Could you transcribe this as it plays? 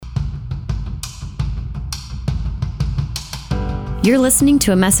You're listening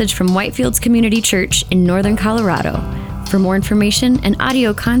to a message from Whitefields Community Church in Northern Colorado. For more information and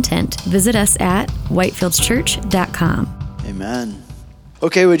audio content, visit us at whitefieldschurch.com. Amen.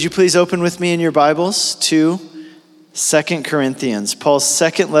 Okay, would you please open with me in your Bibles to 2 Corinthians. Paul's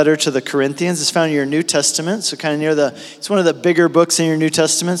second letter to the Corinthians is found in your New Testament. So kind of near it's one of the bigger books in your New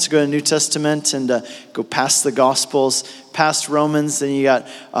Testament. So go to New Testament and go past the Gospels, past Romans. Then you got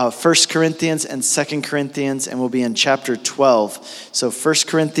 1 Corinthians and 2 Corinthians, and we'll be in chapter 12. So 1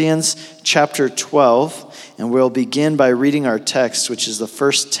 Corinthians chapter 12, and we'll begin by reading our text, which is the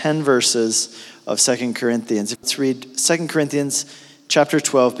first 10 verses of 2 Corinthians. Let's read 2 Corinthians chapter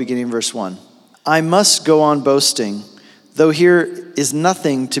 12, beginning verse 1. I must go on boasting. Though here is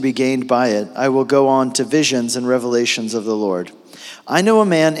nothing to be gained by it, I will go on to visions and revelations of the Lord. I know a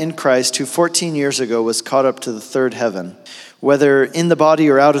man in Christ who 14 years ago was caught up to the third heaven. Whether in the body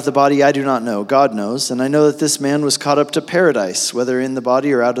or out of the body, I do not know. God knows. And I know that this man was caught up to paradise. Whether in the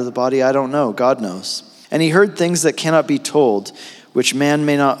body or out of the body, I don't know. God knows. And he heard things that cannot be told, which man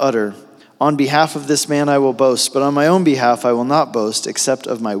may not utter. On behalf of this man I will boast, but on my own behalf I will not boast, except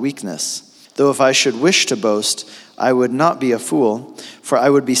of my weakness. Though if I should wish to boast, I would not be a fool, for I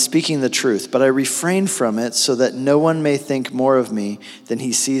would be speaking the truth. But I refrain from it so that no one may think more of me than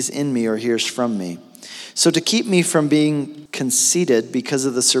he sees in me or hears from me. So to keep me from being conceited because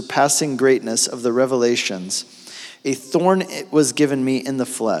of the surpassing greatness of the revelations, a thorn was given me in the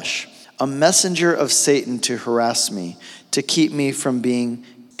flesh, a messenger of Satan to harass me, to keep me from being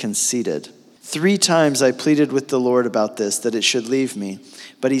conceited. 3 times I pleaded with the Lord about this, that it should leave me.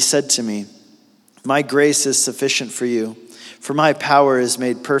 But he said to me, my grace is sufficient for you, for my power is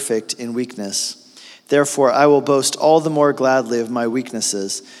made perfect in weakness. Therefore, I will boast all the more gladly of my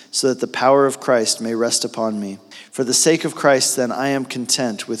weaknesses, so that the power of Christ may rest upon me. For the sake of Christ, then, I am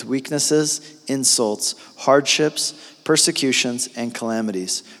content with weaknesses, insults, hardships, persecutions, and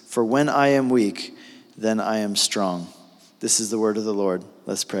calamities. For when I am weak, then I am strong. This is the word of the Lord.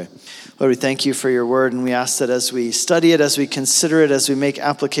 Let's pray. Lord, we thank you for your word, and we ask that as we study it, as we consider it, as we make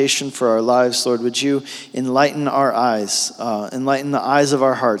application for our lives, Lord, would you enlighten our eyes, enlighten the eyes of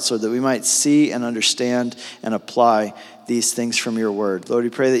our hearts, so that we might see and understand and apply these things from your word. Lord,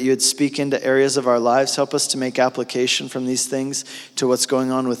 we pray that you would speak into areas of our lives. Help us to make application from these things to what's going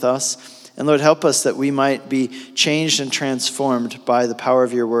on with us. And Lord, help us that we might be changed and transformed by the power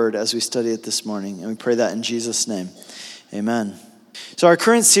of your word as we study it this morning. And we pray that in Jesus' name. Amen. So our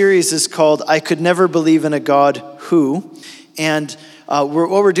current series is called I Could Never Believe in a God Who. And what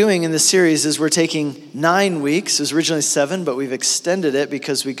we're doing in this series is we're taking 9 weeks. It was originally 7, but we've extended it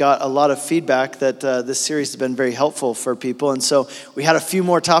because we got a lot of feedback that this series has been very helpful for people. And so we had a few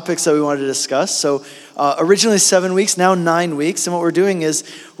more topics that we wanted to discuss. So originally 7 weeks, now 9 weeks. And what we're doing is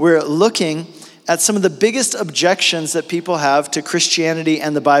we're looking at some of the biggest objections that people have to Christianity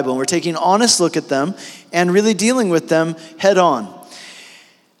and the Bible. And we're taking an honest look at them and really dealing with them head on.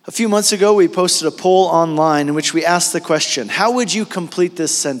 A few months ago, we posted a poll online in which we asked the question, how would you complete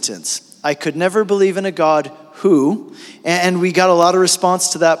this sentence? I could never believe in a God who, and we got a lot of response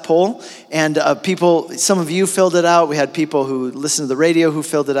to that poll. And some of you filled it out. We had people who listened to the radio who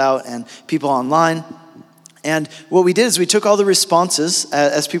filled it out, and people online. And what we did is we took all the responses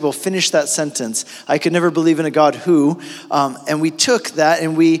as people finished that sentence, I could never believe in a God who, and we took that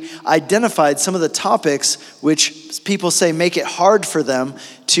and we identified some of the topics which people say make it hard for them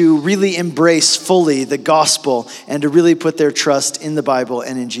to really embrace fully the gospel and to really put their trust in the Bible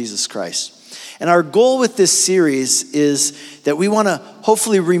and in Jesus Christ. And our goal with this series is that we want to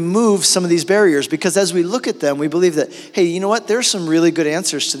hopefully remove some of these barriers, because as we look at them, we believe that, hey, you know what? There's some really good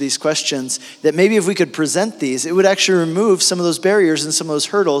answers to these questions that maybe if we could present these, it would actually remove some of those barriers and some of those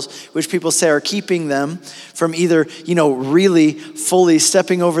hurdles which people say are keeping them from either, really fully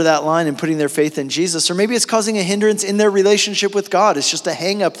stepping over that line and putting their faith in Jesus, or maybe it's causing a hindrance in their relationship with God. It's just a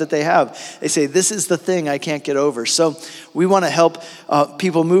hang up that they have. They say, this is the thing I can't get over. So we want to help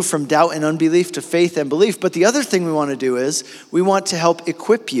people move from doubt and unbelief to faith and belief. But the other thing we want to do is we want to help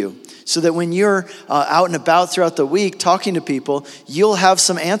equip you so that when you're out and about throughout the week talking to people, you'll have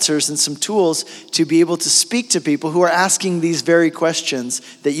some answers and some tools to be able to speak to people who are asking these very questions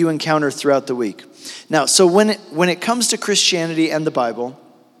that you encounter throughout the week. Now, so when it comes to Christianity and the Bible,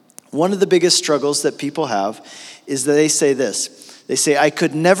 one of the biggest struggles that people have is that they say this. They say, I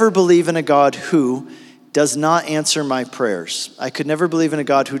could never believe in a God who does not answer my prayers. I could never believe in a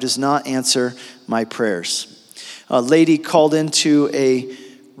God who does not answer my prayers. A lady called into a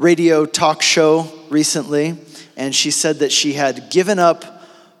radio talk show recently, and she said that she had given up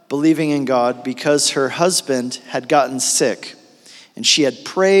believing in God because her husband had gotten sick. And she had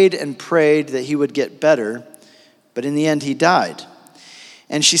prayed and prayed that he would get better, but in the end he died.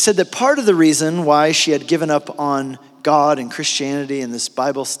 And she said that part of the reason why she had given up on God and Christianity and this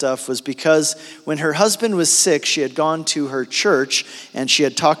Bible stuff was because when her husband was sick, she had gone to her church and she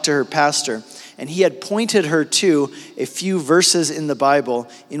had talked to her pastor. And he had pointed her to a few verses in the Bible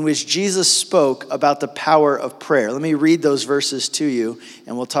in which Jesus spoke about the power of prayer. Let me read those verses to you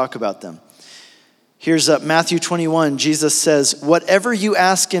and we'll talk about them. Here's Matthew 21. Jesus says, "Whatever you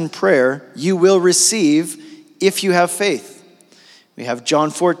ask in prayer, you will receive if you have faith." We have John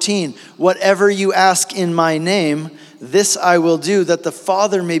 14. "Whatever you ask in my name, this I will do, that the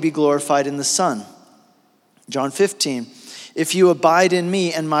Father may be glorified in the Son." John 15. "If you abide in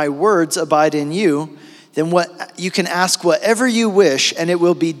me and my words abide in you, then you can ask whatever you wish and it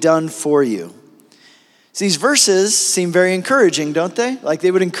will be done for you." So these verses seem very encouraging, don't they? Like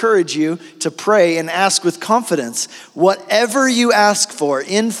they would encourage you to pray and ask with confidence. Whatever you ask for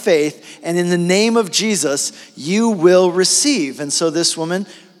in faith and in the name of Jesus, you will receive. And so this woman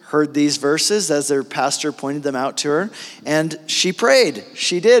heard these verses as their pastor pointed them out to her, and she prayed.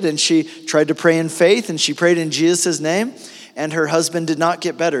 She did, and she tried to pray in faith, and she prayed in Jesus' name, and her husband did not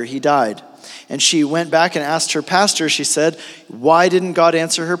get better. He died. And she went back and asked her pastor, she said, why didn't God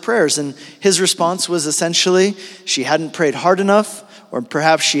answer her prayers? And his response was essentially, she hadn't prayed hard enough, or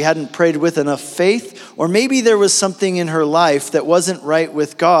perhaps she hadn't prayed with enough faith, or maybe there was something in her life that wasn't right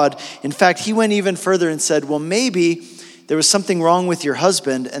with God. In fact, he went even further and said, well, maybe there was something wrong with your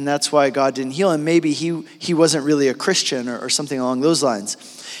husband, and that's why God didn't heal him. Maybe he wasn't really a Christian or something along those lines.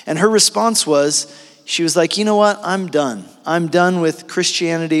 And her response was, she was like, you know what? I'm done. I'm done with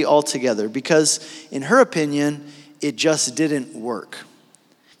Christianity altogether, because in her opinion, it just didn't work.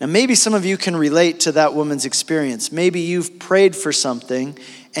 Now, maybe some of you can relate to that woman's experience. Maybe you've prayed for something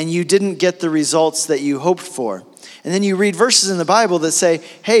and you didn't get the results that you hoped for. And then you read verses in the Bible that say,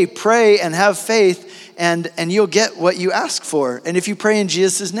 hey, pray and have faith and you'll get what you ask for. And if you pray in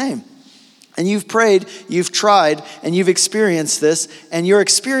Jesus' name. And you've prayed, you've tried, and you've experienced this, and your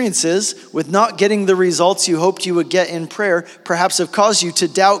experiences with not getting the results you hoped you would get in prayer perhaps have caused you to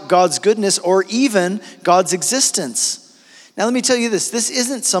doubt God's goodness or even God's existence. Now let me tell you this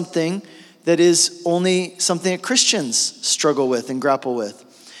isn't something that is only something that Christians struggle with and grapple with.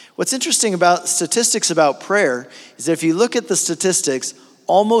 What's interesting about statistics about prayer is that if you look at the statistics,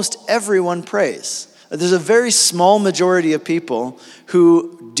 almost everyone prays. There's a very small majority of people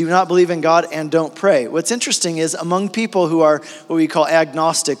who do not believe in God and don't pray. What's interesting is among people who are what we call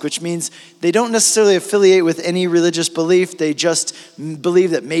agnostic, which means they don't necessarily affiliate with any religious belief. They just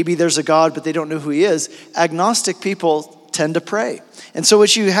believe that maybe there's a God, but they don't know who he is. Agnostic people tend to pray. And so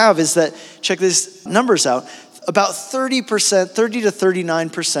what you have is that, check these numbers out, about 30 to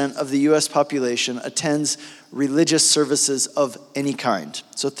 39% of the U.S. population attends religious services of any kind.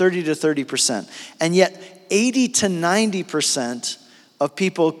 So 30 to 30%. And yet 80 to 90% of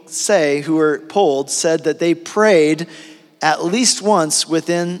people who were polled said that they prayed at least once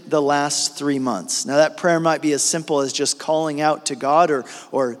within the last 3 months. Now that prayer might be as simple as just calling out to God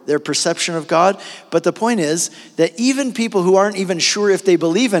or their perception of God. But the point is that even people who aren't even sure if they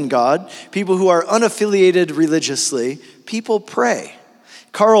believe in God, people who are unaffiliated religiously, people pray.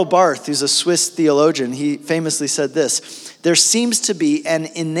 Karl Barth, who's a Swiss theologian, he famously said this: there seems to be an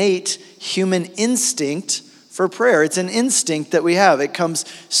innate human instinct for prayer. It's an instinct that we have. It comes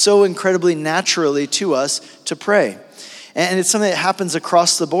so incredibly naturally to us to pray. And it's something that happens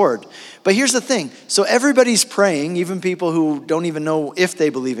across the board. But here's the thing. So everybody's praying, even people who don't even know if they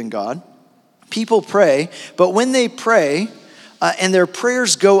believe in God. People pray, but when they pray and their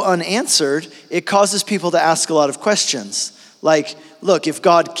prayers go unanswered, it causes people to ask a lot of questions. Like, look, if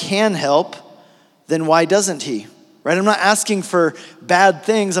God can help, then why doesn't he? Right? I'm not asking for bad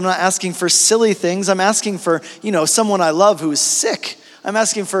things. I'm not asking for silly things. I'm asking for, someone I love who's sick. I'm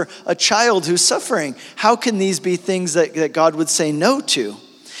asking for a child who's suffering. How can these be things that God would say no to?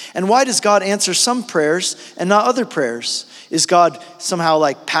 And why does God answer some prayers and not other prayers? Is God somehow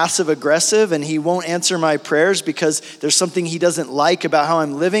like passive aggressive and he won't answer my prayers because there's something he doesn't like about how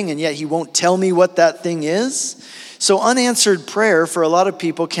I'm living and yet he won't tell me what that thing is? So unanswered prayer for a lot of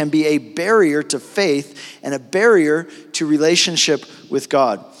people can be a barrier to faith and a barrier to relationship with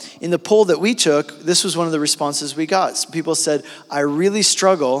God. In the poll that we took, this was one of the responses we got. Some people said, I really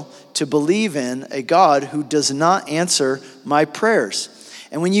struggle to believe in a God who does not answer my prayers.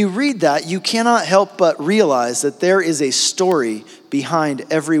 And when you read that, you cannot help but realize that there is a story behind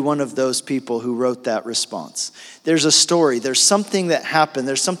every one of those people who wrote that response. There's a story. There's something that happened.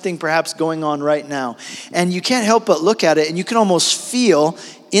 There's something perhaps going on right now. And you can't help but look at it, and you can almost feel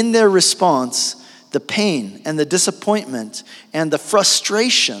in their response the pain and the disappointment and the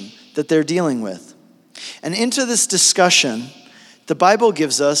frustration that they're dealing with. And into this discussion, the Bible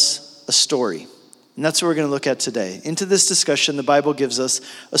gives us a story. And that's what we're going to look at today. Into this discussion, the Bible gives us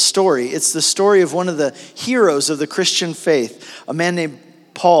a story. It's the story of one of the heroes of the Christian faith, a man named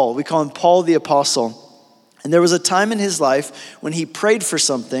Paul. We call him Paul the Apostle. And there was a time in his life when he prayed for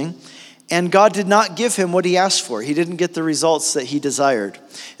something, and God did not give him what he asked for. He didn't get the results that he desired.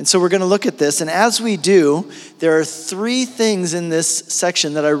 And so we're going to look at this. And as we do, there are three things in this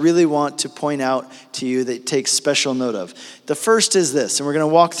section that I really want to point out to you that take special note of. The first is this, and we're going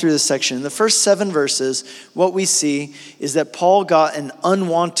to walk through this section. In the first 7 verses, what we see is that Paul got an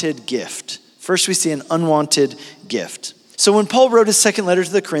unwanted gift. First, we see an unwanted gift. So when Paul wrote his second letter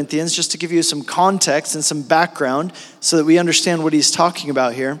to the Corinthians, just to give you some context and some background so that we understand what he's talking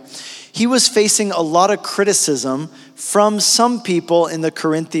about here, he was facing a lot of criticism from some people in the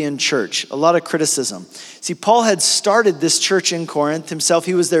Corinthian church, a lot of criticism. See, Paul had started this church in Corinth himself.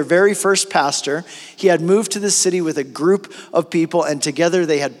 He was their very first pastor. He had moved to the city with a group of people, and together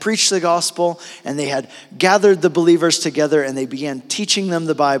they had preached the gospel, and they had gathered the believers together, and they began teaching them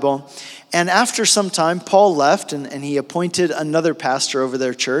the Bible. And after some time, Paul left, and he appointed another pastor over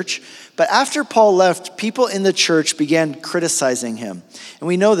their church. But after Paul left, people in the church began criticizing him. And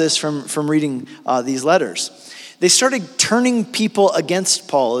we know this from reading these letters. They started turning people against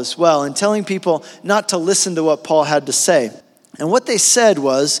Paul as well and telling people not to listen to what Paul had to say. And what they said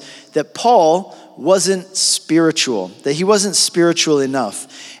was that Paul wasn't spiritual, that he wasn't spiritual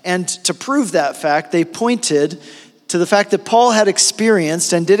enough. And to prove that fact, they pointed to the fact that Paul had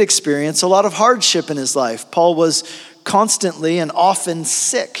experienced and did experience a lot of hardship in his life. Paul was constantly and often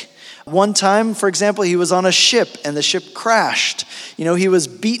sick. One time, for example, he was on a ship and the ship crashed. He was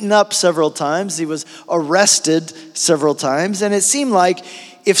beaten up several times. He was arrested several times. And it seemed like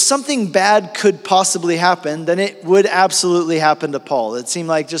if something bad could possibly happen, then it would absolutely happen to Paul. It seemed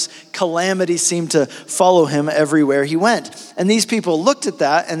like just calamity seemed to follow him everywhere he went. And these people looked at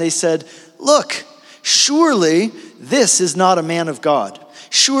that and they said, look, surely this is not a man of God.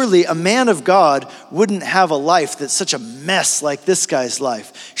 Surely a man of God wouldn't have a life that's such a mess like this guy's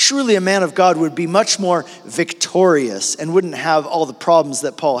life. Surely a man of God would be much more victorious and wouldn't have all the problems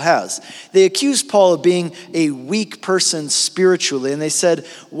that Paul has. They accused Paul of being a weak person spiritually, and they said,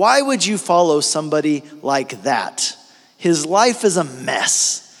 why would you follow somebody like that? His life is a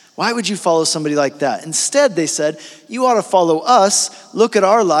mess. Why would you follow somebody like that? Instead, they said, you ought to follow us. Look at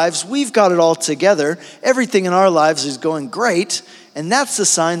our lives. We've got it all together. Everything in our lives is going great. And that's the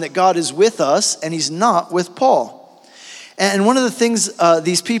sign that God is with us and he's not with Paul. And one of the things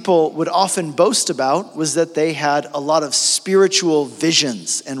these people would often boast about was that they had a lot of spiritual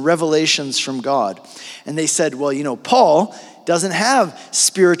visions and revelations from God. And they said, well, Paul doesn't have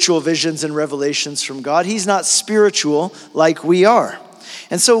spiritual visions and revelations from God. He's not spiritual like we are.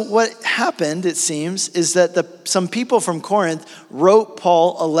 And so what happened, it seems, is that some people from Corinth wrote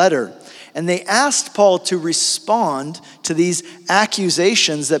Paul a letter. And they asked Paul to respond to these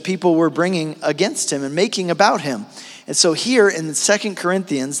accusations that people were bringing against him and making about him. And so here in 2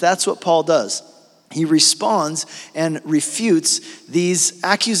 Corinthians, that's what Paul does. He responds and refutes these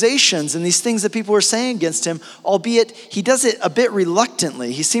accusations and these things that people were saying against him, albeit he does it a bit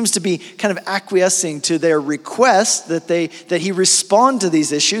reluctantly. He seems to be kind of acquiescing to their request that he respond to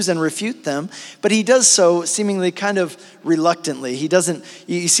these issues and refute them, but he does so seemingly kind of reluctantly. He doesn't,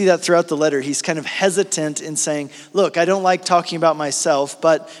 you see that throughout the letter. He's kind of hesitant in saying, look, I don't like talking about myself,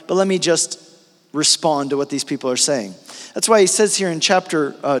 but let me just respond to what these people are saying. That's why he says here in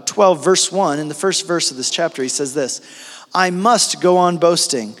chapter 12, verse 1, in the first verse of this chapter, he says this, I must go on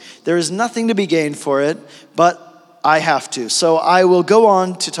boasting. There is nothing to be gained for it, but I have to. So I will go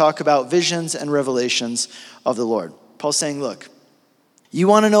on to talk about visions and revelations of the Lord. Paul's saying, look, you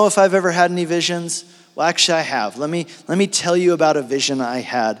want to know if I've ever had any visions? Well, actually, I have. Let me tell you about a vision I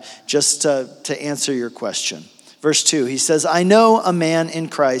had just to answer your question. Verse 2, he says, I know a man in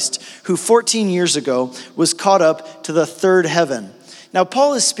Christ who 14 years ago was caught up to the third heaven. Now,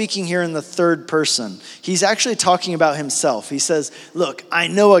 Paul is speaking here in the third person. He's actually talking about himself. He says, look, I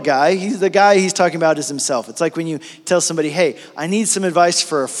know a guy. The guy he's talking about is himself. It's like when you tell somebody, hey, I need some advice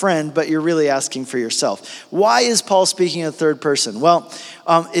for a friend, but you're really asking for yourself. Why is Paul speaking in the third person? Well,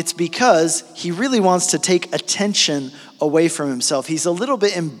 it's because he really wants to take attention away from himself. He's a little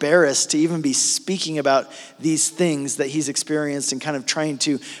bit embarrassed to even be speaking about these things that he's experienced and kind of trying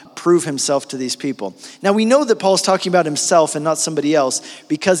to prove himself to these people. Now we know that Paul's talking about himself and not somebody else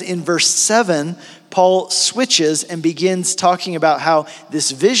because in verse 7, Paul switches and begins talking about how this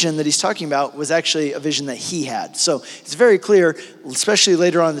vision that he's talking about was actually a vision that he had. So it's very clear, especially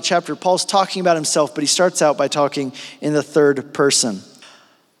later on in the chapter, Paul's talking about himself, but he starts out by talking in the third person.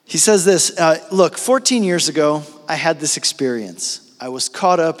 He says this, look, 14 years ago, I had this experience. I was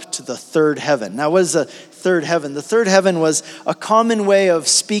caught up to the third heaven. Now, what is the third heaven? The third heaven was a common way of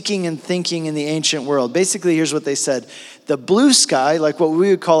speaking and thinking in the ancient world. Basically, here's what they said. The blue sky, like what we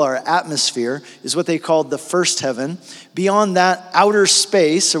would call our atmosphere, is what they called the first heaven. Beyond that, outer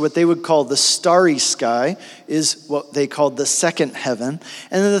space, or what they would call the starry sky, is what they called the second heaven.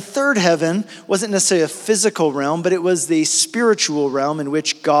 And then the third heaven wasn't necessarily a physical realm, but it was the spiritual realm in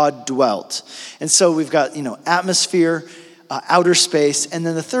which God dwelt. And so we've got, atmosphere, outer space, and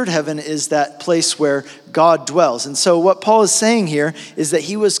then the third heaven is that place where God dwells. And so what Paul is saying here is that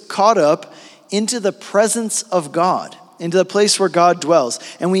he was caught up into the presence of God, into the place where God dwells.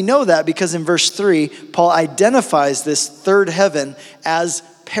 And we know that because in verse 3, Paul identifies this third heaven as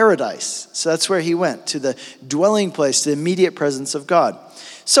paradise. So that's where he went, to the dwelling place, to the immediate presence of God.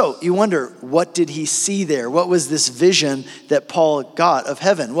 So you wonder, what did he see there? What was this vision that Paul got of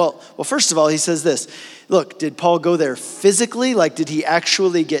heaven? Well, first of all, he says this. Look, did Paul go there physically? Like, did he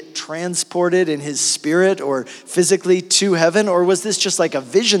actually get transported in his spirit or physically to heaven? Or was this just like a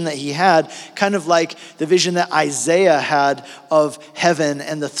vision that he had, kind of like the vision that Isaiah had of heaven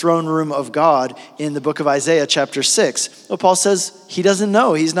and the throne room of God in the book of Isaiah chapter 6? Well, Paul says he doesn't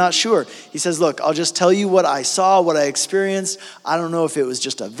know. He's not sure. He says, look, I'll just tell you what I saw, what I experienced. I don't know if it was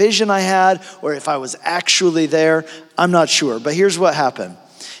just a vision I had or if I was actually there. I'm not sure. But here's what happened.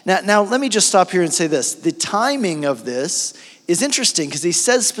 Now, let me just stop here and say this. The timing of this is interesting because he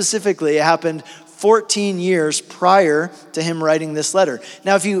says specifically it happened 14 years prior to him writing this letter.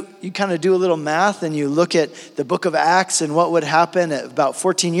 Now, if you kind of do a little math and you look at the book of Acts and what would happen about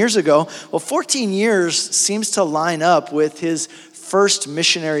 14 years ago, well, 14 years seems to line up with his first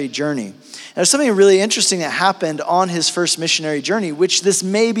missionary journey. There's something really interesting that happened on his first missionary journey, which this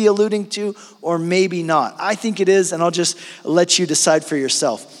may be alluding to or maybe not. I think it is, and I'll just let you decide for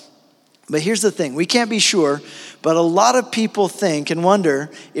yourself. But here's the thing. We can't be sure, but a lot of people think and wonder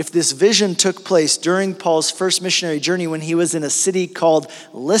if this vision took place during Paul's first missionary journey when he was in a city called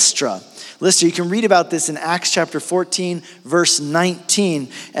Lystra. Lystra, you can read about this in Acts chapter 14, verse 19.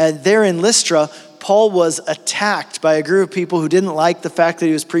 And there in Lystra, Paul was attacked by a group of people who didn't like the fact that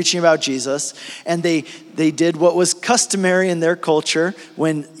he was preaching about Jesus, and they did what was customary in their culture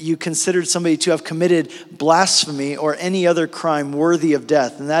when you considered somebody to have committed blasphemy or any other crime worthy of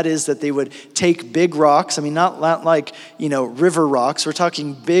death, and that is that they would take big rocks, not like, river rocks, we're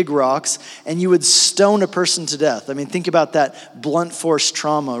talking big rocks, and you would stone a person to death. Think about that blunt force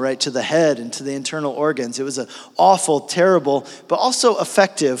trauma, right, to the head and to the internal organs. It was an awful, terrible, but also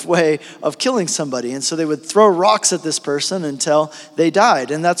effective way of killing somebody. And so they would throw rocks at this person until they died.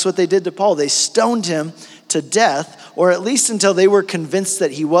 And that's what they did to Paul. They stoned him to death, or at least until they were convinced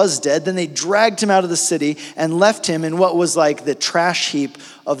that he was dead. Then they dragged him out of the city and left him in what was like the trash heap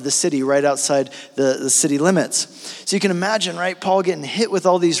of the city right outside the city limits. So you can imagine, right, Paul getting hit with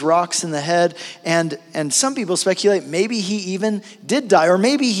all these rocks in the head, and some people speculate maybe he even did die, or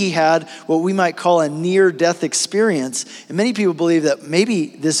maybe he had what we might call a near-death experience. And many people believe that maybe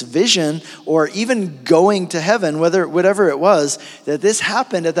this vision, or even going to heaven, whatever it was, that this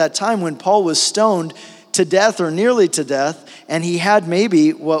happened at that time when Paul was stoned to death or nearly to death, and he had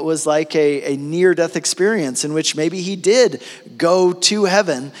maybe what was like a near-death experience in which maybe he did go to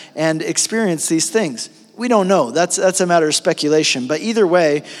heaven and experience these things. We don't know. That's a matter of speculation. But either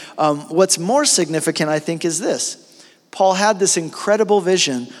way, what's more significant, I think, is this. Paul had this incredible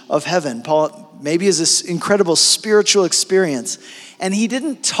vision of heaven. Paul maybe has this incredible spiritual experience, and he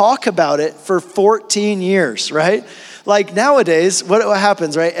didn't talk about it for 14 years, right? Like nowadays, what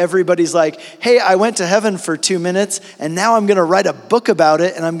happens, right? Everybody's like, hey, I went to heaven for 2 minutes, and now I'm going to write a book about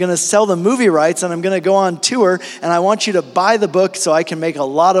it, and I'm going to sell the movie rights, and I'm going to go on tour, and I want you to buy the book so I can make a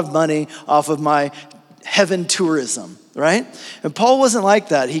lot of money off of my heaven tourism, right? And Paul wasn't like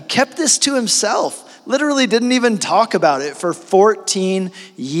that. He kept this to himself. Literally didn't even talk about it for 14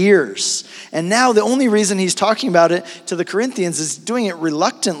 years. And now the only reason he's talking about it to the Corinthians is doing it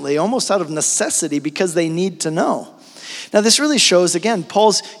reluctantly, almost out of necessity, because they need to know. Now, this really shows, again,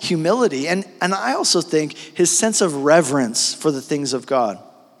 Paul's humility, and I also think his sense of reverence for the things of God.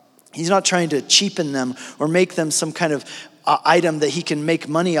 He's not trying to cheapen them or make them some kind of item that he can make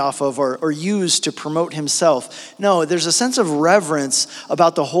money off of or use to promote himself. No, there's a sense of reverence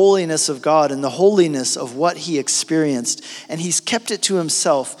about the holiness of God and the holiness of what he experienced, and he's kept it to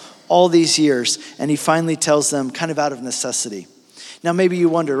himself all these years, and he finally tells them kind of out of necessity. Now, maybe you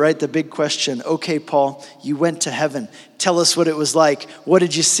wonder, right? The big question, okay, Paul, you went to heaven. Tell us what it was like. What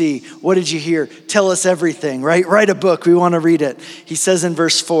did you see? What did you hear? Tell us everything, right? Write a book. We want to read it. He says in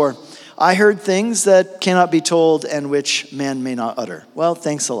verse 4, I heard things that cannot be told and which man may not utter. Well,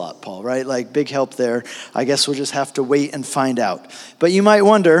 thanks a lot, Paul, right? Like, big help there. I guess we'll just have to wait and find out. But you might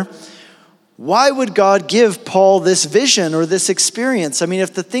wonder, why would God give Paul this vision or this experience? I mean,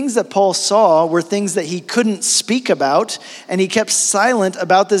 if the things that Paul saw were things that he couldn't speak about, and he kept silent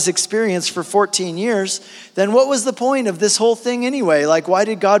about this experience for 14 years, then what was the point of this whole thing anyway? Like, why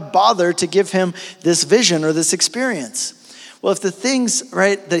did God bother to give him this vision or this experience? Well, if the things,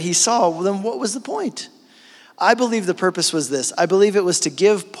 right, that he saw, well, then what was the point? I believe the purpose was this. I believe it was to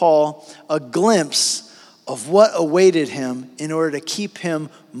give Paul a glimpse of what awaited him in order to keep him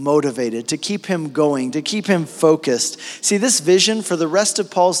motivated, to keep him going, to keep him focused. See, this vision for the rest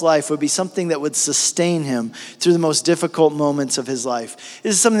of Paul's life would be something that would sustain him through the most difficult moments of his life.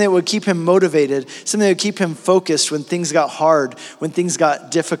 This is something that would keep him motivated, something that would keep him focused when things got hard, when things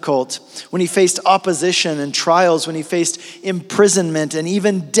got difficult, when he faced opposition and trials, when he faced imprisonment and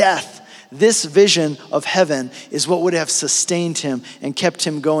even death. This vision of heaven is what would have sustained him and kept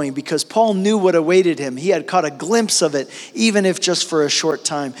him going, because Paul knew what awaited him. He had caught a glimpse of it, even if just for a short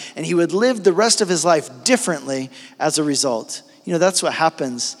time. And he would live the rest of his life differently as a result. You know, that's what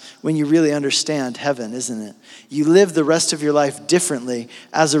happens when you really understand heaven, isn't it? You live the rest of your life differently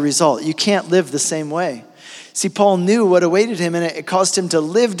as a result. You can't live the same way. See, Paul knew what awaited him, and it caused him to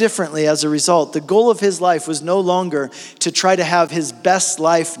live differently as a result. The goal of his life was no longer to try to have his best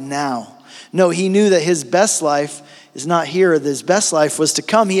life now. No, he knew that his best life is not here. His best life was to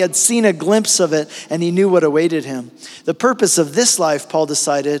come. He had seen a glimpse of it, and he knew what awaited him. The purpose of this life, Paul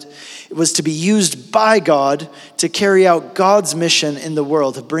decided, was to be used by God to carry out God's mission in the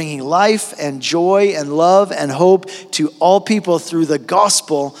world, of bringing life and joy and love and hope to all people through the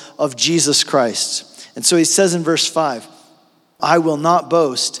gospel of Jesus Christ. And so he says in verse 5, I will not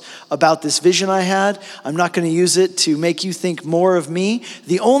boast about this vision I had. I'm not going to use it to make you think more of me.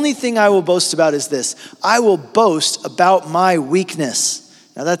 The only thing I will boast about is this. I will boast about my weakness.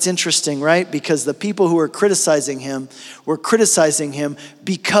 Now that's interesting, right? Because the people who were criticizing him were criticizing him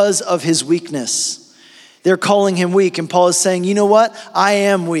because of his weakness. They're calling him weak, and Paul is saying, you know what? I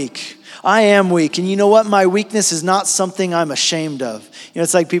am weak. I am weak. And you know what? My weakness is not something I'm ashamed of. You know,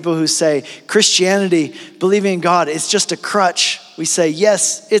 it's like people who say Christianity, believing in God, is just a crutch. We say,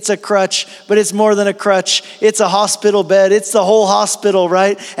 yes, it's a crutch, but it's more than a crutch. It's a hospital bed. It's the whole hospital,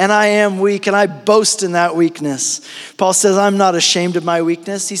 right? And I am weak, and I boast in that weakness. Paul says, I'm not ashamed of my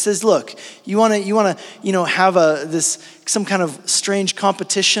weakness. He says, look, you want to have some kind of strange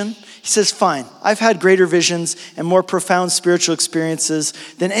competition? He says, fine, I've had greater visions and more profound spiritual experiences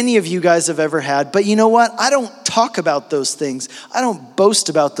than any of you guys have ever had. But you know what? I don't talk about those things. I don't boast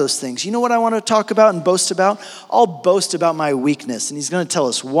about those things. You know what I want to talk about and boast about? I'll boast about my weakness. And he's going to tell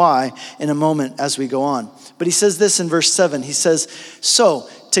us why in a moment as we go on. But he says this in verse 7. He says, so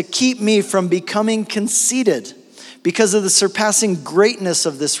to keep me from becoming conceited because of the surpassing greatness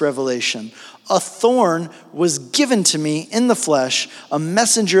of this revelation, a thorn was given to me in the flesh, a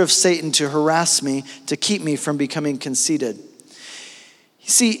messenger of Satan to harass me, to keep me from becoming conceited. You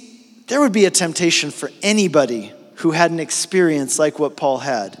see, there would be a temptation for anybody who had an experience like what Paul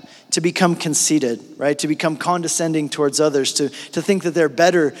had to become conceited, right? To become condescending towards others, to think that they're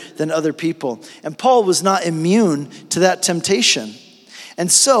better than other people. And Paul was not immune to that temptation.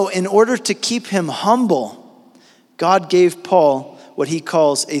 And so, in order to keep him humble, God gave Paul what he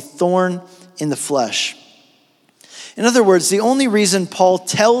calls a thorn in the flesh. In other words, the only reason Paul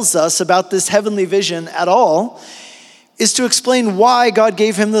tells us about this heavenly vision at all is to explain why God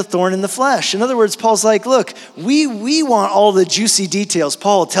gave him the thorn in the flesh. In other words, Paul's like, look, we want all the juicy details.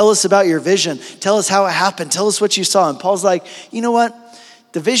 Paul, tell us about your vision. Tell us how it happened. Tell us what you saw. And Paul's like, you know what?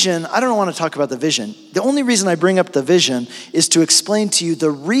 The vision, I don't want to talk about the vision. The only reason I bring up the vision is to explain to you the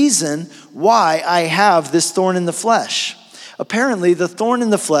reason why I have this thorn in the flesh. Apparently, the thorn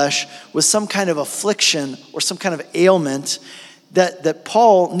in the flesh was some kind of affliction or some kind of ailment that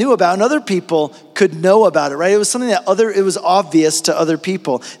Paul knew about, and other people could know about it, right? It was something it was obvious to other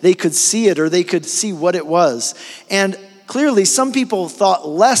people. They could see it, or they could see what it was. And clearly, some people thought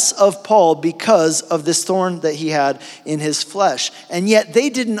less of Paul because of this thorn that he had in his flesh. And yet they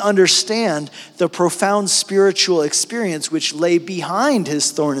didn't understand the profound spiritual experience which lay behind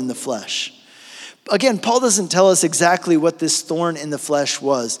his thorn in the flesh. Again, Paul doesn't tell us exactly what this thorn in the flesh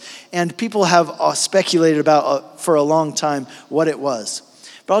was. And people have speculated about for a long time what it was.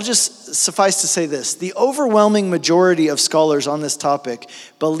 But I'll just suffice to say this. The overwhelming majority of scholars on this topic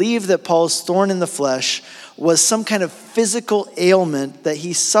believe that Paul's thorn in the flesh was some kind of physical ailment that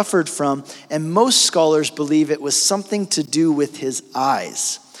he suffered from. And most scholars believe it was something to do with his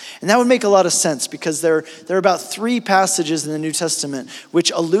eyes. And that would make a lot of sense because there are about 3 passages in the New Testament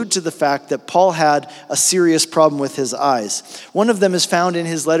which allude to the fact that Paul had a serious problem with his eyes. One of them is found in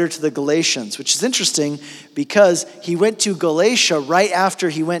his letter to the Galatians, which is interesting because he went to Galatia right after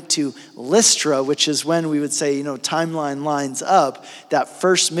he went to Lystra, which is when we would say, timeline lines up, that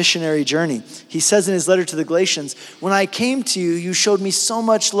first missionary journey. He says in his letter to the Galatians, when I came to you, you showed me so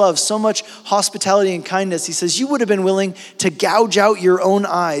much love, so much hospitality and kindness. He says, you would have been willing to gouge out your own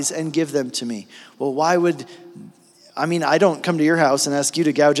eyes and give them to me. Well, I don't come to your house and ask you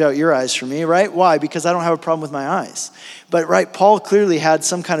to gouge out your eyes for me, right? Why? Because I don't have a problem with my eyes. But, right, Paul clearly had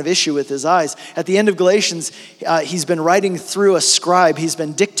some kind of issue with his eyes. At the end of Galatians, he's been writing through a scribe. He's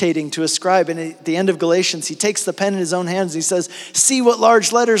been dictating to a scribe. And at the end of Galatians, he takes the pen in his own hands and he says, see what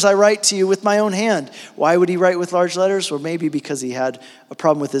large letters I write to you with my own hand. Why would he write with large letters? Well, maybe because he had a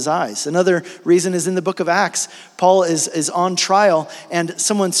problem with his eyes. Another reason is in the book of Acts. Paul is on trial and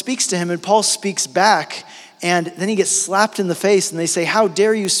someone speaks to him and Paul speaks back. And then he gets slapped in the face and they say, how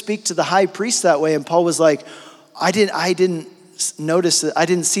dare you speak to the high priest that way? And Paul was like, I didn't notice that. I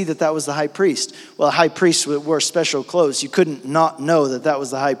didn't see that was the high priest. Well, a high priest wore special clothes. You couldn't not know that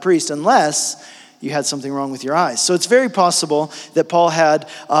was the high priest unless you had something wrong with your eyes. So it's very possible that Paul had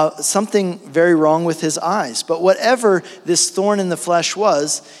something very wrong with his eyes. But whatever this thorn in the flesh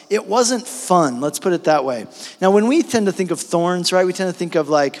was, it wasn't fun. Let's put it that way. Now, when we tend to think of thorns, right, we tend to think of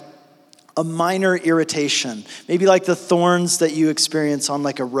like a minor irritation, maybe like the thorns that you experience on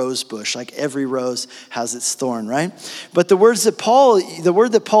like a rose bush, like every rose has its thorn, right? But the word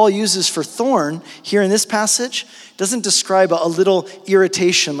that Paul uses for thorn here in this passage doesn't describe a little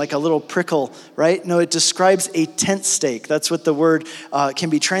irritation, like a little prickle, right? No, it describes a tent stake. That's what the word can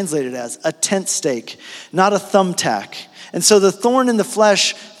be translated as, a tent stake, not a thumbtack. And so the thorn in the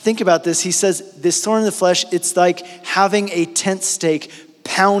flesh, think about this. He says this thorn in the flesh, it's like having a tent stake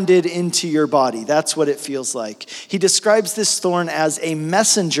pounded into your body. That's what it feels like. He describes this thorn as a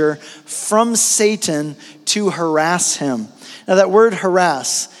messenger from Satan to harass him. Now that word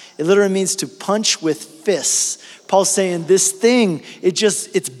harass, it literally means to punch with fists. Paul's saying this thing,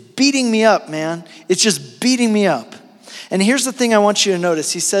 it's beating me up, man. It's just beating me up. And here's the thing I want you to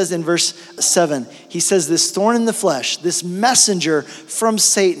notice. He says in verse 7, he says this thorn in the flesh, this messenger from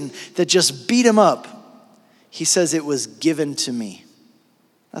Satan that just beat him up, he says it was given to me.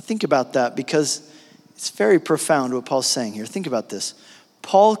 Now think about that because it's very profound what Paul's saying here. Think about this.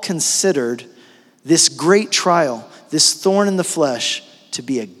 Paul considered this great trial, this thorn in the flesh, to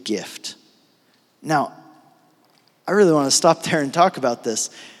be a gift. Now, I really want to stop there and talk about this.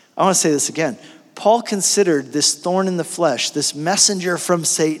 I want to say this again. Paul considered this thorn in the flesh, this messenger from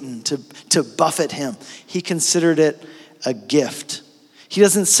Satan to buffet him. He considered it a gift. He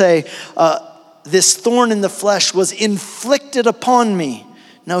doesn't say, this thorn in the flesh was inflicted upon me.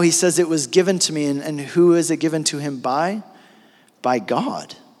 No, he says it was given to me. And who is it given to him by? By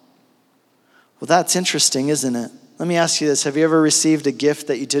God. Well, that's interesting, isn't it? Let me ask you this. Have you ever received a gift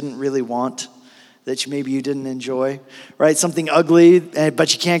that you didn't really want? That maybe you didn't enjoy, right? Something ugly,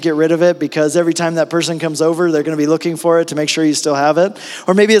 but you can't get rid of it because every time that person comes over, they're going to be looking for it to make sure you still have it.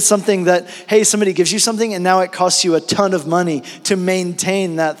 Or maybe it's something that, hey, somebody gives you something and now it costs you a ton of money to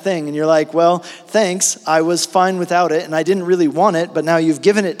maintain that thing. And you're like, well, thanks. I was fine without it and I didn't really want it, but now you've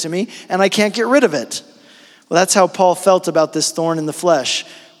given it to me and I can't get rid of it. Well, that's how Paul felt about this thorn in the flesh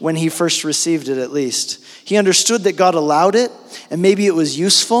when he first received it, at least. He understood that God allowed it and maybe it was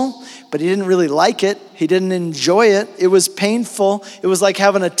useful, but he didn't really like it. He didn't enjoy it. It was painful. It was like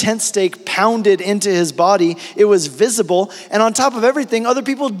having a tent stake pounded into his body. It was visible. And on top of everything, other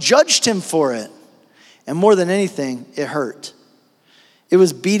people judged him for it. And more than anything, it hurt. It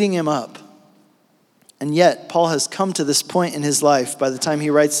was beating him up. And yet, Paul has come to this point in his life by the time he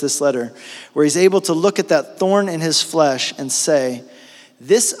writes this letter, where he's able to look at that thorn in his flesh and say,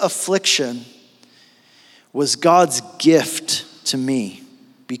 this affliction was God's gift to me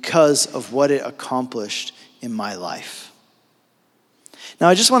because of what it accomplished in my life. Now,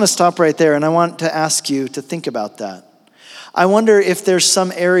 I just want to stop right there, and I want to ask you to think about that. I wonder if there's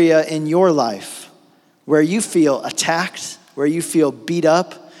some area in your life where you feel attacked, where you feel beat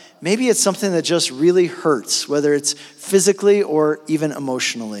up. Maybe it's something that just really hurts, whether it's physically or even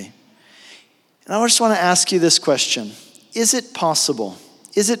emotionally. And I just want to ask you this question. Is it possible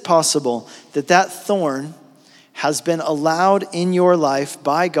that that thorn has been allowed in your life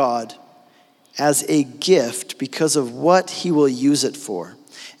by God as a gift because of what he will use it for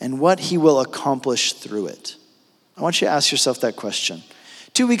and what he will accomplish through it? I want you to ask yourself that question.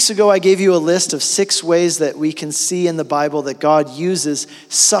 2 weeks ago, I gave you a list of 6 ways that we can see in the Bible that God uses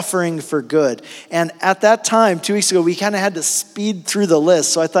suffering for good. And at that time, 2 weeks ago, we kind of had to speed through the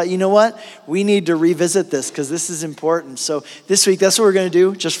list. So I thought, you know what? We need to revisit this because this is important. So this week, that's what we're going to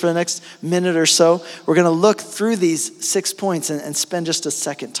do just for the next minute or so. We're going to look through these 6 points and spend just a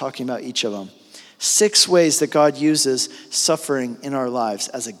second talking about each of them. 6 ways that God uses suffering in our lives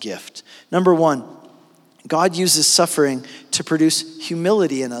as a gift. Number 1, God uses suffering to produce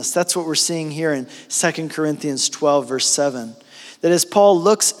humility in us. That's what we're seeing here in 2 Corinthians 12, verse 7. That as Paul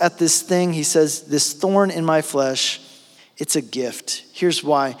looks at this thing, he says, this thorn in my flesh, it's a gift. Here's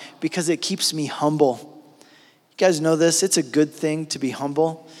why. Because it keeps me humble. You guys know this? It's a good thing to be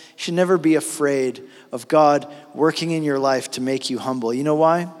humble. You should never be afraid of God working in your life to make you humble. You know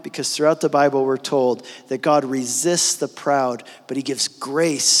why? Because throughout the Bible, we're told that God resists the proud, but he gives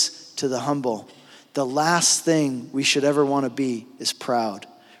grace to the humble. The last thing we should ever want to be is proud.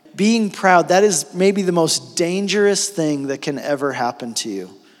 Being proud, that is maybe the most dangerous thing that can ever happen to you.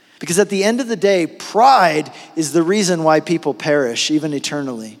 Because at the end of the day, pride is the reason why people perish, even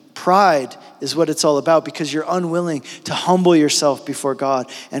eternally. Pride is what it's all about because you're unwilling to humble yourself before God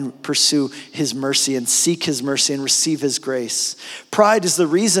and pursue his mercy and seek his mercy and receive his grace. Pride is the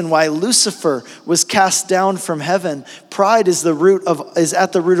reason why Lucifer was cast down from heaven. Pride is at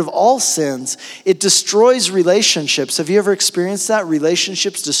the root of all sins. It destroys relationships. Have you ever experienced that?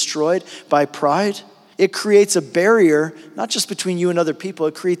 Relationships destroyed by pride? It creates a barrier, not just between you and other people,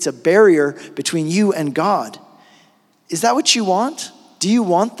 it creates a barrier between you and God. Is that what you want? Do you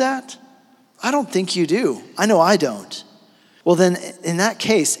want that? I don't think you do. I know I don't. Well then, in that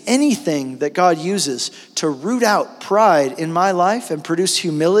case, anything that God uses to root out pride in my life and produce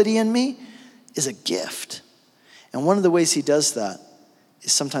humility in me is a gift. And one of the ways he does that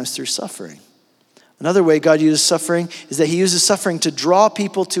is sometimes through suffering. Another way God uses suffering is that he uses suffering to draw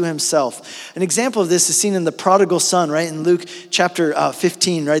people to himself. An example of this is seen in the prodigal son, right? In Luke chapter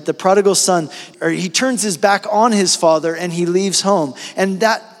 15, right? The prodigal son, he turns his back on his father and he leaves home. And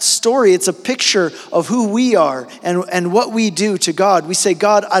that story, it's a picture of who we are and what we do to God. We say,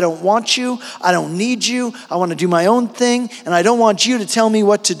 God, I don't want you. I don't need you. I want to do my own thing. And I don't want you to tell me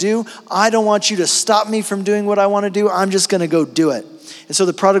what to do. I don't want you to stop me from doing what I want to do. I'm just going to go do it. And so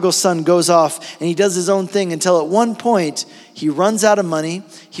the prodigal son goes off and he does his own thing until at one point he runs out of money.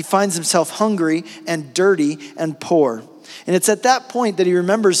 He finds himself hungry and dirty and poor. And it's at that point that he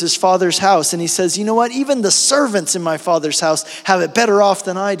remembers his father's house and he says, you know what? Even the servants in my father's house have it better off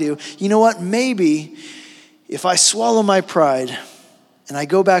than I do. You know what? Maybe if I swallow my pride and I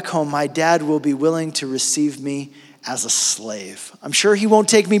go back home, my dad will be willing to receive me as a slave. I'm sure he won't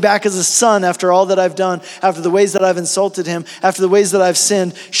take me back as a son after all that I've done, after the ways that I've insulted him, after the ways that I've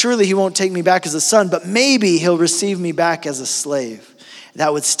sinned. Surely he won't take me back as a son, but maybe he'll receive me back as a slave.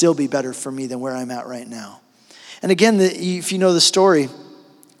 That would still be better for me than where I'm at right now. And again, if you know the story,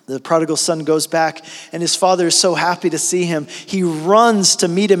 the prodigal son goes back and his father is so happy to see him. He runs to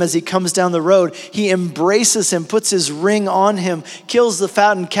meet him as he comes down the road. He embraces him, puts his ring on him, kills the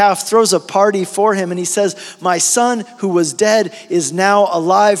fattened calf, throws a party for him. And he says, my son who was dead is now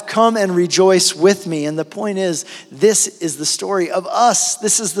alive. Come and rejoice with me. And the point is, this is the story of us.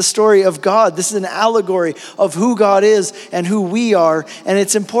 This is the story of God. This is an allegory of who God is and who we are. And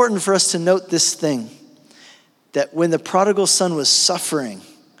it's important for us to note this thing, that when the prodigal son was suffering,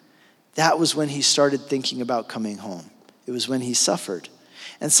 that was when he started thinking about coming home. It was when he suffered.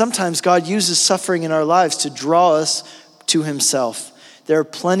 And sometimes God uses suffering in our lives to draw us to himself. There are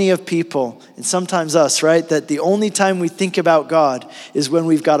plenty of people, and sometimes us, right, that the only time we think about God is when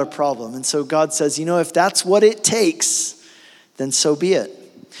we've got a problem. And so God says, you know, if that's what it takes, then so be it.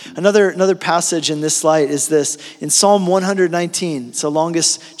 Another passage in this light is this. In Psalm 119, it's the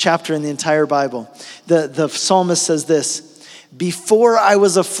longest chapter in the entire Bible. The psalmist says this, before I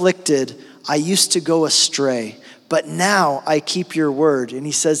was afflicted, I used to go astray, but now I keep your word. And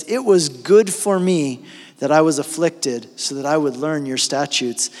he says, it was good for me that I was afflicted so that I would learn your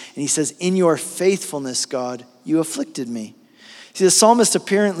statutes. And he says, in your faithfulness, God, you afflicted me. See, the psalmist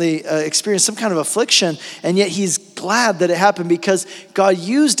apparently experienced some kind of affliction, and yet he's glad that it happened because God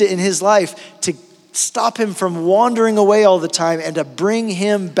used it in his life to stop him from wandering away all the time and to bring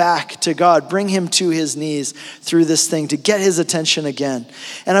him back to God, bring him to his knees through this thing, to get his attention again.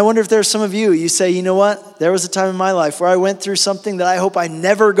 And I wonder if there's some of you say, you know what? There was a time in my life where I went through something that I hope I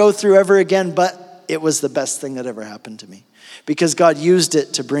never go through ever again, but it was the best thing that ever happened to me. Because God used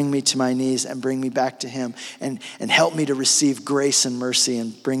it to bring me to my knees and bring me back to him and help me to receive grace and mercy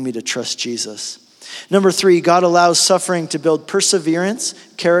and bring me to trust Jesus. Number 3, God allows suffering to build perseverance,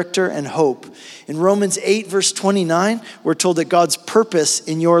 character, and hope. In Romans 8, verse 29, we're told that God's purpose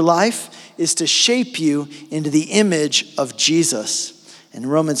in your life is to shape you into the image of Jesus. In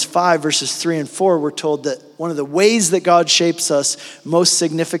Romans 5, verses 3 and 4, we're told that one of the ways that God shapes us most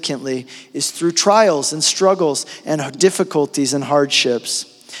significantly is through trials and struggles and difficulties and hardships.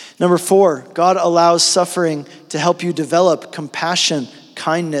 Number 4, God allows suffering to help you develop compassion,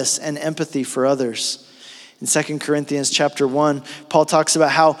 kindness, and empathy for others. In 2 Corinthians chapter 1, Paul talks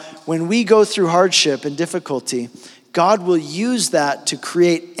about how when we go through hardship and difficulty, God will use that to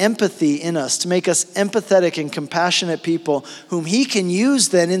create empathy in us, to make us empathetic and compassionate people whom he can use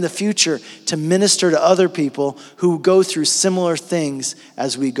then in the future to minister to other people who go through similar things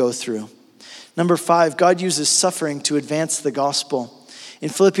as we go through. Number 5, God uses suffering to advance the gospel. In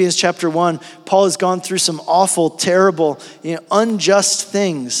Philippians chapter 1, Paul has gone through some awful, terrible, unjust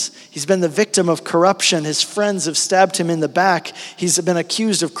things. He's been the victim of corruption. His friends have stabbed him in the back. He's been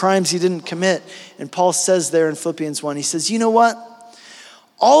accused of crimes he didn't commit. And Paul says there in Philippians 1, he says, you know what?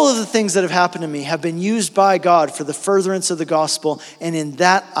 All of the things that have happened to me have been used by God for the furtherance of the gospel, and in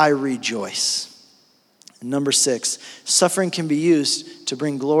that I rejoice. And number 6, suffering can be used to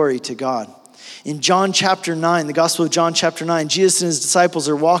bring glory to God. In John chapter 9, the Gospel of John chapter 9, Jesus and his disciples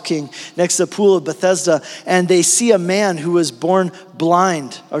are walking next to the pool of Bethesda, and they see a man who was born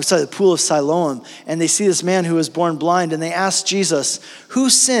blind, the pool of Siloam, and they see this man who was born blind, and they ask Jesus, who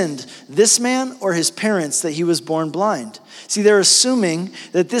sinned, this man or his parents, that he was born blind? See, they're assuming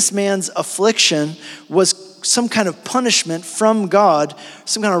that this man's affliction was some kind of punishment from God,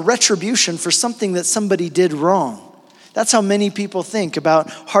 some kind of retribution for something that somebody did wrong. That's how many people think about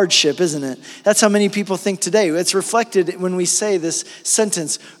hardship, isn't it? That's how many people think today. It's reflected when we say this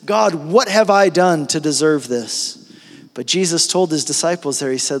sentence, God, what have I done to deserve this? But Jesus told his disciples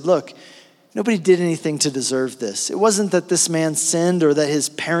there, he said, look, nobody did anything to deserve this. It wasn't that this man sinned or that his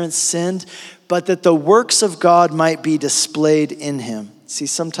parents sinned, but that the works of God might be displayed in him. See,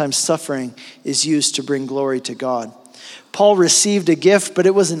 sometimes suffering is used to bring glory to God. Paul received a gift, but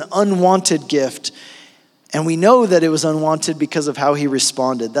it was an unwanted gift. And we know that it was unwanted because of how he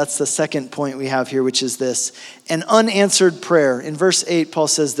responded. That's the second point we have here, which is this. An unanswered prayer. In verse 8, Paul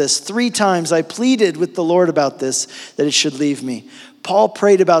says this, 3 times I pleaded with the Lord about this, that it should leave me. Paul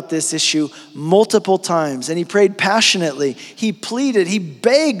prayed about this issue multiple times, and he prayed passionately. He pleaded, he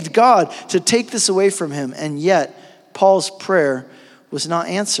begged God to take this away from him. And yet, Paul's prayer was not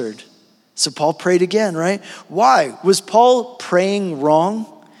answered. So Paul prayed again, right? Why? Was Paul praying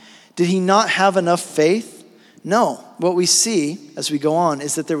wrong? Did he not have enough faith? No, what we see as we go on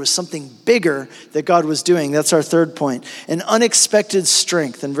is that there was something bigger that God was doing. That's our third point. An unexpected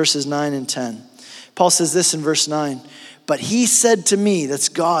strength in verses 9 and 10. Paul says this in verse 9, but he said to me, that's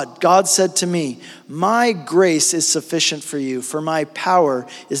God, God said to me, my grace is sufficient for you, for my power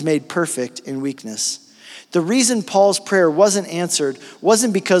is made perfect in weakness. The reason Paul's prayer wasn't answered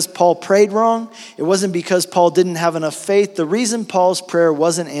wasn't because Paul prayed wrong. It wasn't because Paul didn't have enough faith. The reason Paul's prayer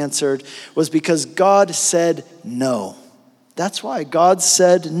wasn't answered was because God said no. That's why God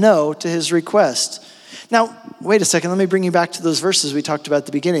said no to his request. Now, wait a second. Let me bring you back to those verses we talked about at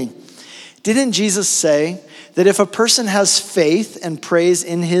the beginning. Didn't Jesus say that if a person has faith and prays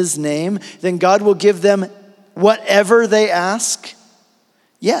in his name, then God will give them whatever they ask?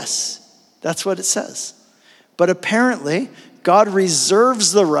 Yes, that's what it says. But apparently, God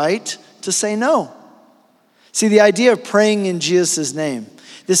reserves the right to say no. See, the idea of praying in Jesus' name,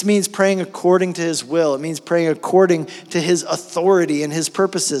 this means praying according to his will. It means praying according to his authority and his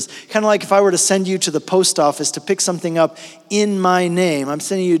purposes. Kind of like if I were to send you to the post office to pick something up in my name, I'm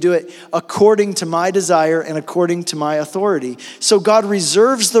sending you to do it according to my desire and according to my authority. So God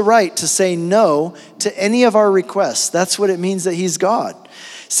reserves the right to say no to any of our requests. That's what it means that he's God.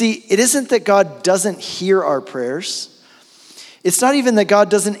 See, it isn't that God doesn't hear our prayers. It's not even that God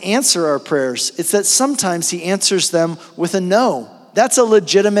doesn't answer our prayers. It's that sometimes he answers them with a no. That's a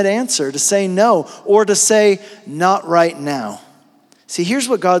legitimate answer, to say no or to say not right now. See, here's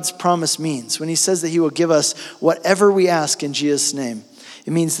what God's promise means when he says that he will give us whatever we ask in Jesus' name.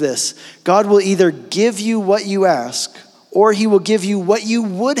 It means this: God will either give you what you ask, or he will give you what you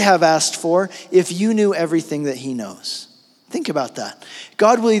would have asked for if you knew everything that he knows. Think about that.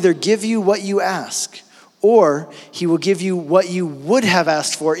 God will either give you what you ask, or he will give you what you would have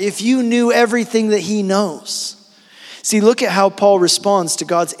asked for if you knew everything that he knows. See, look at how Paul responds to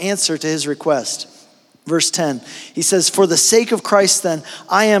God's answer to his request. Verse 10, he says, for the sake of Christ then,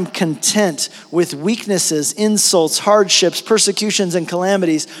 I am content with weaknesses, insults, hardships, persecutions, and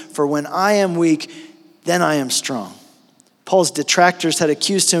calamities. For when I am weak, then I am strong. Paul's detractors had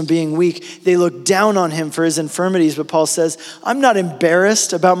accused him of being weak. They looked down on him for his infirmities, but Paul says, I'm not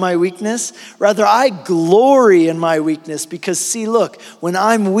embarrassed about my weakness. Rather, I glory in my weakness because, see, look, when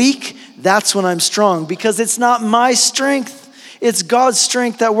I'm weak, that's when I'm strong because it's not my strength. It's God's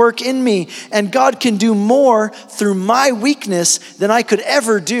strength that work in me. And God can do more through my weakness than I could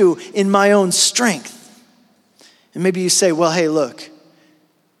ever do in my own strength. And maybe you say, well, hey, look,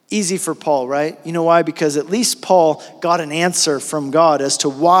 easy for Paul, right? You know why? Because at least Paul got an answer from God as to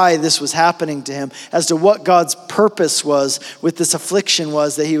why this was happening to him, as to what God's purpose was with this affliction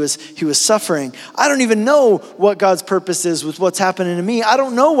was that he was suffering. I don't even know what God's purpose is with what's happening to me. I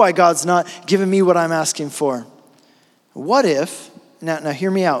don't know why God's not giving me what I'm asking for. What if, now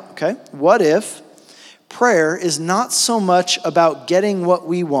hear me out, okay? What if prayer is not so much about getting what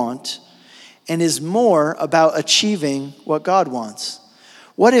we want and is more about achieving what God wants?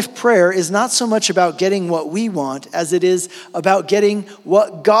 What if prayer is not so much about getting what we want as it is about getting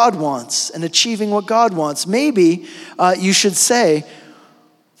what God wants and achieving what God wants? Maybe you should say,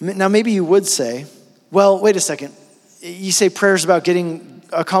 now maybe you would say, well, wait a second. You say prayer is about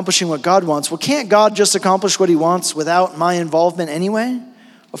accomplishing what God wants. Well, can't God just accomplish what he wants without my involvement anyway?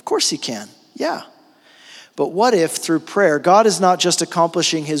 Of course he can, yeah. But what if through prayer, God is not just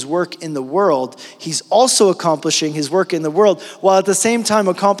accomplishing his work in the world, he's also accomplishing his work in the world while at the same time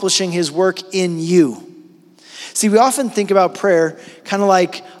accomplishing his work in you? See, we often think about prayer kind of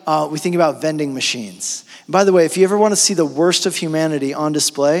like we think about vending machines. And by the way, if you ever want to see the worst of humanity on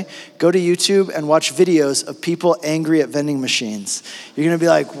display, go to YouTube and watch videos of people angry at vending machines. You're going to be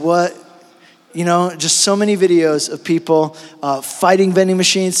like, what? You know, just so many videos of people fighting vending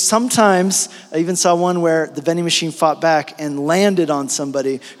machines. Sometimes I even saw one where the vending machine fought back and landed on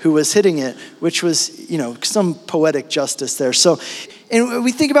somebody who was hitting it, which was, some poetic justice there. So, and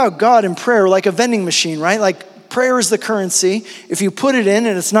we think about God and prayer like a vending machine, right? Like prayer is the currency. If you put it in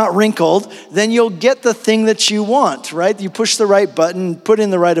and it's not wrinkled, then you'll get the thing that you want, right? You push the right button, put in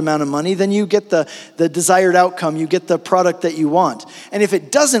the right amount of money, then you get the desired outcome. You get the product that you want. And if it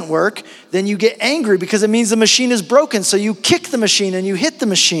doesn't work, then you get angry because it means the machine is broken. So you kick the machine and you hit the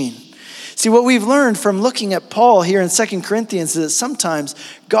machine. See, what we've learned from looking at Paul here in 2 Corinthians is that sometimes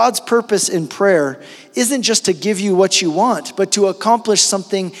God's purpose in prayer isn't just to give you what you want, but to accomplish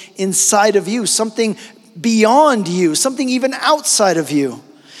something inside of you, something beyond you, something even outside of you.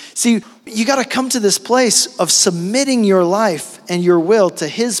 See, you got to come to this place of submitting your life and your will to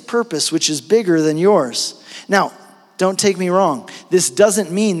his purpose, which is bigger than yours. Now, don't take me wrong. This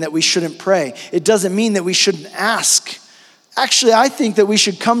doesn't mean that we shouldn't pray. It doesn't mean that we shouldn't ask. Actually, I think that we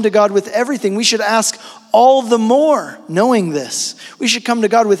should come to God with everything. We should ask all the more knowing this. We should come to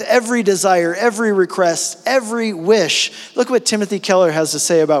God with every desire, every request, every wish. Look what Timothy Keller has to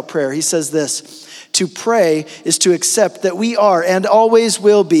say about prayer. He says this: to pray is to accept that we are and always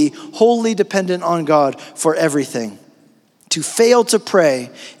will be wholly dependent on God for everything. To fail to pray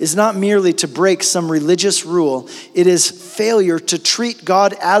is not merely to break some religious rule. It is failure to treat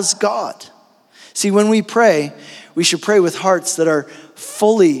God as God. See, when we pray, we should pray with hearts that are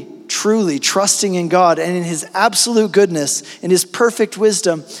fully, truly trusting in God and in his absolute goodness, in his perfect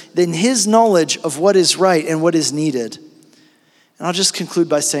wisdom, in his knowledge of what is right and what is needed. And I'll just conclude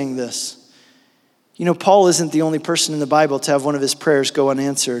by saying this. Paul isn't the only person in the Bible to have one of his prayers go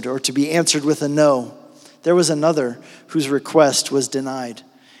unanswered or to be answered with a no. There was another whose request was denied,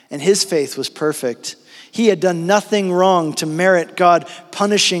 and his faith was perfect. He had done nothing wrong to merit God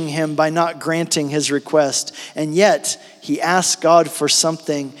punishing him by not granting his request. And yet, he asked God for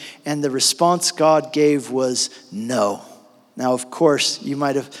something, and the response God gave was no. Now, of course, you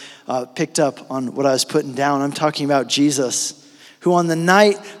might have picked up on what I was putting down. I'm talking about Jesus, who on the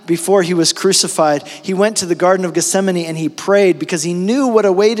night before he was crucified, he went to the Garden of Gethsemane and he prayed because he knew what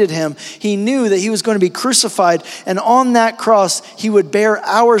awaited him. He knew that he was going to be crucified, and on that cross, he would bear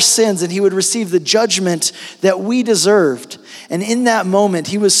our sins and he would receive the judgment that we deserved. And in that moment,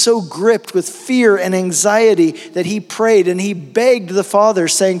 he was so gripped with fear and anxiety that he prayed and he begged the Father,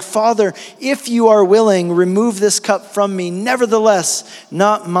 saying, Father, if you are willing, remove this cup from me. Nevertheless,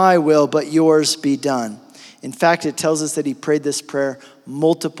 not my will, but yours be done. In fact, it tells us that he prayed this prayer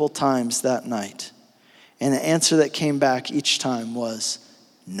multiple times that night. And the answer that came back each time was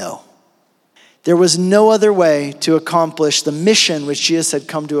no. There was no other way to accomplish the mission which Jesus had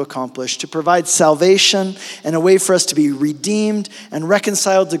come to accomplish, to provide salvation and a way for us to be redeemed and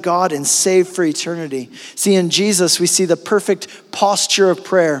reconciled to God and saved for eternity. See, in Jesus, we see the perfect posture of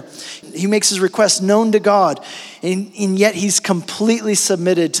prayer. He makes his request known to God, and yet he's completely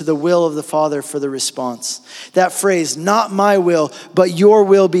submitted to the will of the Father for the response. That phrase, not my will, but your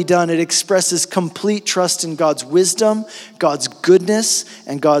will be done, it expresses complete trust in God's wisdom, God's goodness,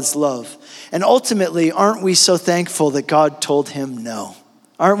 and God's love. And ultimately, aren't we so thankful that God told him no?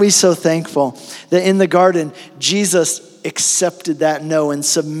 Aren't we so thankful that in the garden, Jesus accepted that no and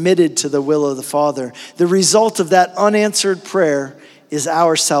submitted to the will of the Father? The result of that unanswered prayer is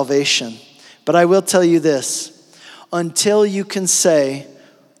our salvation. But I will tell you this, until you can say,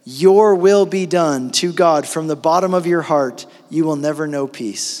 your will be done to God from the bottom of your heart, you will never know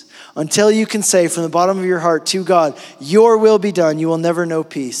peace. Until you can say from the bottom of your heart to God, your will be done, you will never know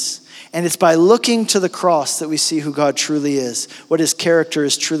peace. And it's by looking to the cross that we see who God truly is, what his character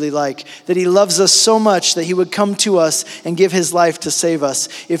is truly like, that he loves us so much that he would come to us and give his life to save us.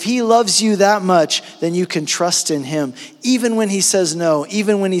 If he loves you that much, then you can trust in him, even when he says no,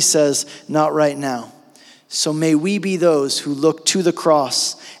 even when he says not right now. So may we be those who look to the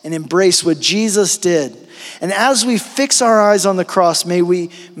cross and embrace what Jesus did. And as we fix our eyes on the cross, may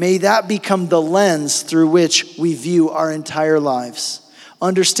that become the lens through which we view our entire lives.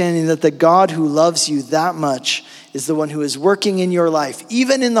 Understanding that the God who loves you that much is the one who is working in your life,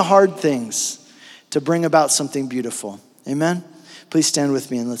 even in the hard things, to bring about something beautiful. Amen? Please stand with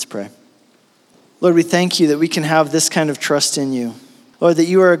me and let's pray. Lord, we thank you that we can have this kind of trust in you. Lord, that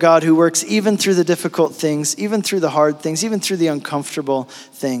you are a God who works even through the difficult things, even through the hard things, even through the uncomfortable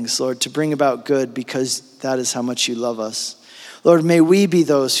things, Lord, to bring about good because that is how much you love us. Lord, may we be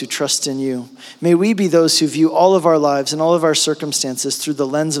those who trust in you. May we be those who view all of our lives and all of our circumstances through the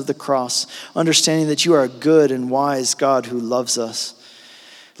lens of the cross, understanding that you are a good and wise God who loves us.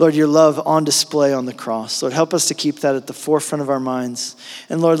 Lord, your love on display on the cross. Lord, help us to keep that at the forefront of our minds.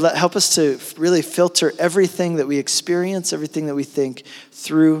 And Lord, help us to really filter everything that we experience, everything that we think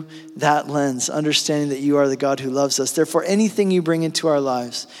through that lens, understanding that you are the God who loves us. Therefore, anything you bring into our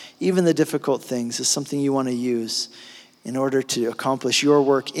lives, even the difficult things, is something you want to use in order to accomplish your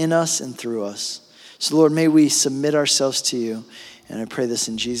work in us and through us. So Lord, may we submit ourselves to you. And I pray this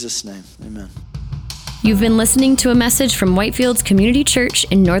in Jesus' name. Amen. You've been listening to a message from Whitefields Community Church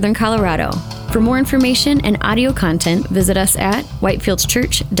in Northern Colorado. For more information and audio content, visit us at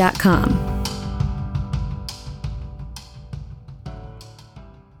whitefieldschurch.com.